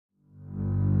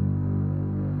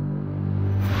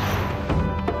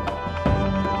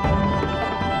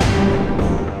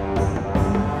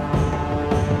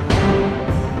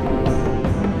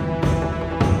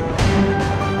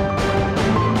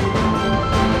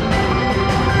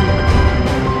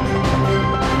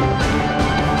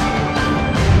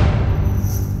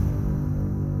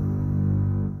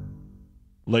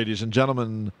Ladies and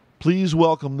gentlemen, please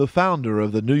welcome the founder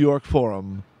of the New York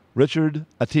Forum, Richard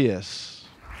Attias.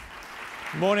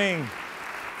 Good morning.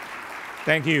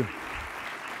 Thank you.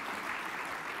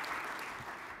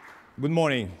 Good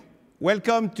morning.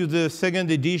 Welcome to the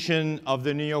second edition of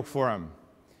the New York Forum.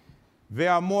 There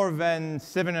are more than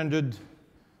 700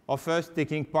 of us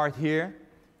taking part here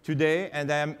today,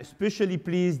 and I am especially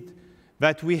pleased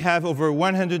that we have over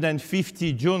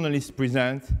 150 journalists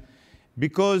present,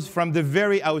 because from the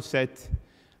very outset,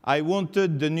 I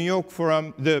wanted the New York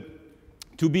Forum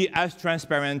to be as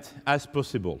transparent as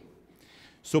possible.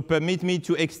 So permit me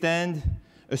to extend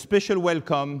a special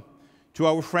welcome to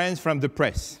our friends from the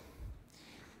press.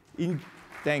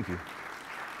 Thank you.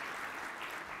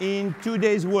 In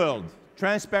today's world,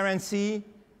 transparency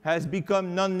has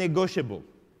become non-negotiable,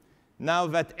 now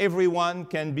that everyone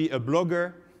can be a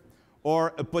blogger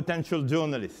or a potential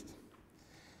journalist.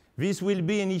 This will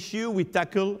be an issue we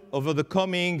tackle over the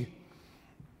coming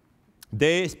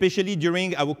day, especially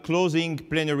during our closing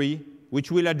plenary,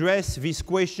 which will address this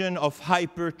question of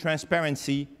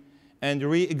hyper-transparency and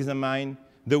re-examine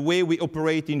the way we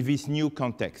operate in this new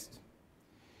context.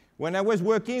 When I was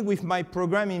working with my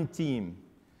programming team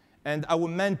and our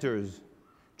mentors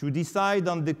to decide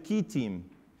on the key theme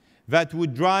that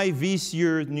would drive this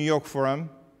year's New York Forum,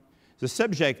 the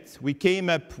subject, we came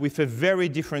up with a very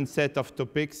different set of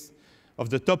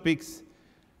topics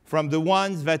from the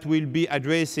ones that we'll be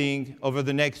addressing over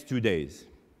the next 2 days.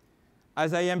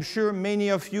 As I am sure many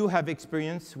of you have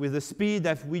experienced, with the speed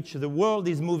at which the world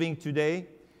is moving today,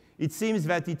 it seems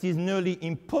that it is nearly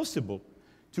impossible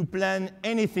to plan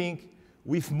anything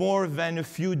with more than a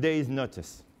few days'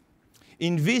 notice.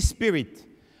 In this spirit,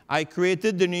 I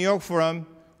created the New York Forum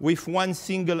with one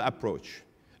single approach,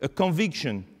 a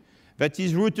conviction that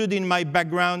is rooted in my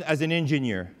background as an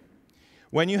engineer.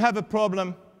 When you have a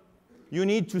problem, you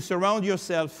need to surround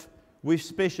yourself with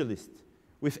specialists,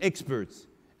 with experts,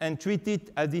 and treat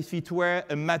it as if it were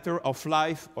a matter of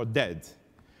life or death.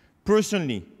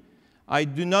 Personally, I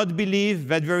do not believe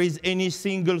that there is any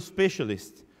single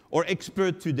specialist or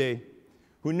expert today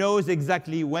who knows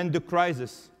exactly when the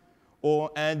crisis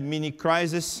and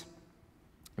mini-crises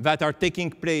that are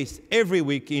taking place every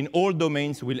week in all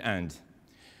domains will end.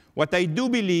 What I do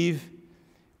believe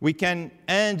we can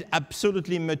and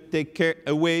absolutely must take care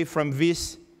away from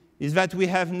this is that we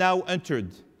have now entered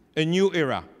a new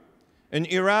era, an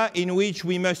era in which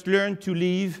we must learn to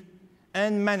live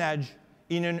and manage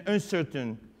in an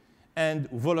uncertain and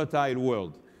volatile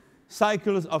world.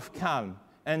 Cycles of calm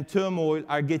and turmoil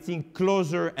are getting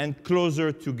closer and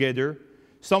closer together,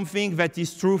 something that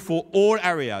is true for all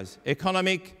areas,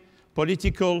 economic,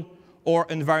 political, or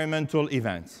environmental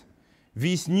events.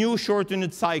 These new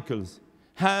shortened cycles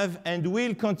have and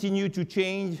will continue to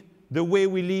change the way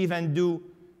we live and do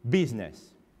business.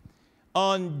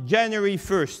 On January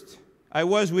 1st, I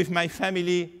was with my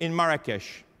family in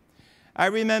Marrakesh. I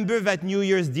remember that New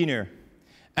Year's dinner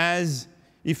as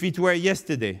if it were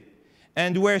yesterday,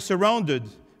 and were surrounded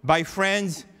by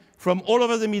friends from all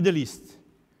over the Middle East.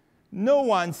 No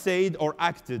one said or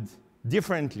acted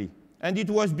differently, and it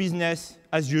was business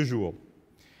as usual.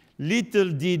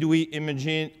 Little did we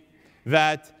imagine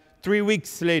that 3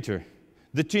 weeks later,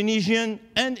 the Tunisian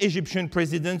and Egyptian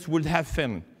presidents would have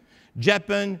famine.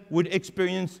 Japan would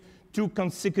experience 2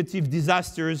 consecutive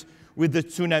disasters with the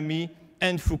tsunami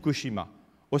and Fukushima.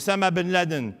 Osama bin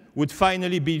Laden would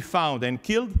finally be found and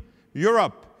killed.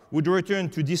 Europe would return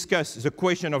to discuss the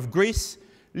question of Greece.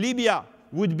 Libya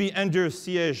would be under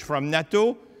siege from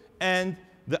NATO, and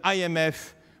the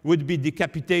IMF would be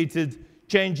decapitated,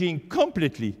 changing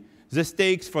completely the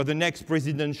stakes for the next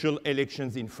presidential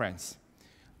elections in France.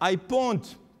 I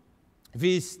point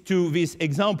to these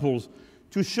examples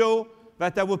to show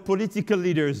that our political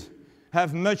leaders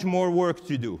have much more work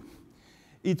to do.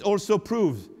 It also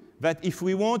proves that if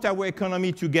we want our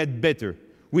economy to get better,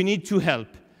 we need to help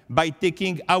by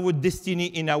taking our destiny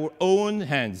in our own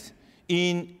hands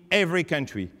in every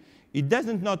country. It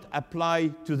doesn't not apply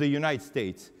to the United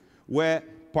States, where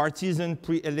partisan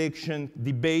pre-election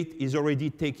debate is already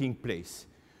taking place.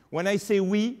 When I say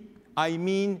we, I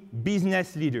mean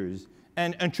business leaders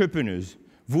and entrepreneurs,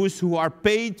 those who are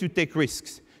paid to take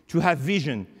risks, to have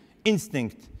vision,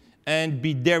 instinct, and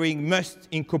be daring must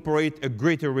incorporate a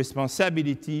greater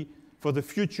responsibility for the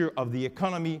future of the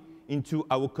economy into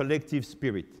our collective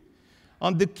spirit.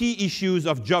 On the key issues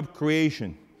of job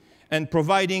creation and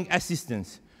providing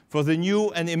assistance for the new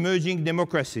and emerging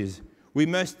democracies, we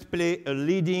must play a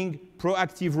leading,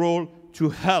 proactive role to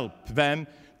help them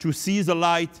to see the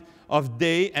light of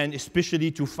day and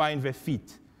especially to find their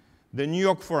feet. The New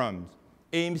York Forum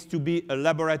aims to be a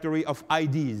laboratory of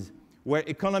ideas where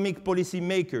economic policy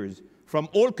makers from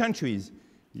all countries,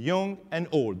 young and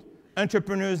old,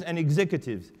 entrepreneurs and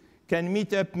executives, can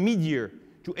meet up mid-year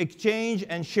to exchange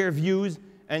and share views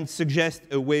and suggest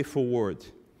a way forward.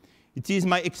 It is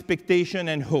my expectation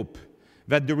and hope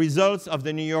that the results of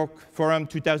the New York Forum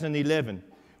 2011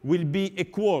 will be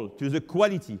equal to the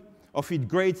quality of its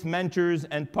great mentors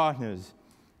and partners,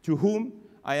 to whom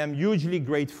I am hugely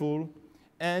grateful,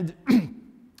 and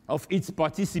of its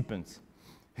participants,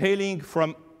 hailing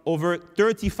from over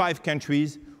 35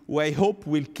 countries, who I hope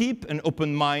will keep an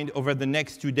open mind over the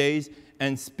next 2 days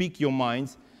and speak your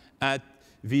minds at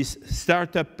this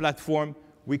startup platform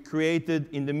we created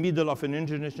in the middle of an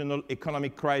international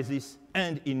economic crisis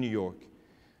and in New York.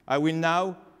 I will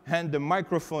now hand the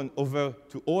microphone over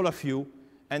to all of you,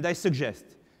 and I suggest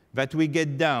that we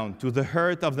get down to the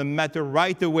heart of the matter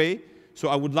right away. So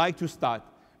I would like to start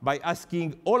by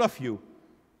asking all of you,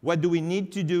 what do we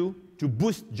need to do to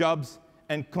boost jobs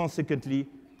and consequently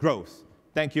growth?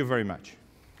 Thank you very much.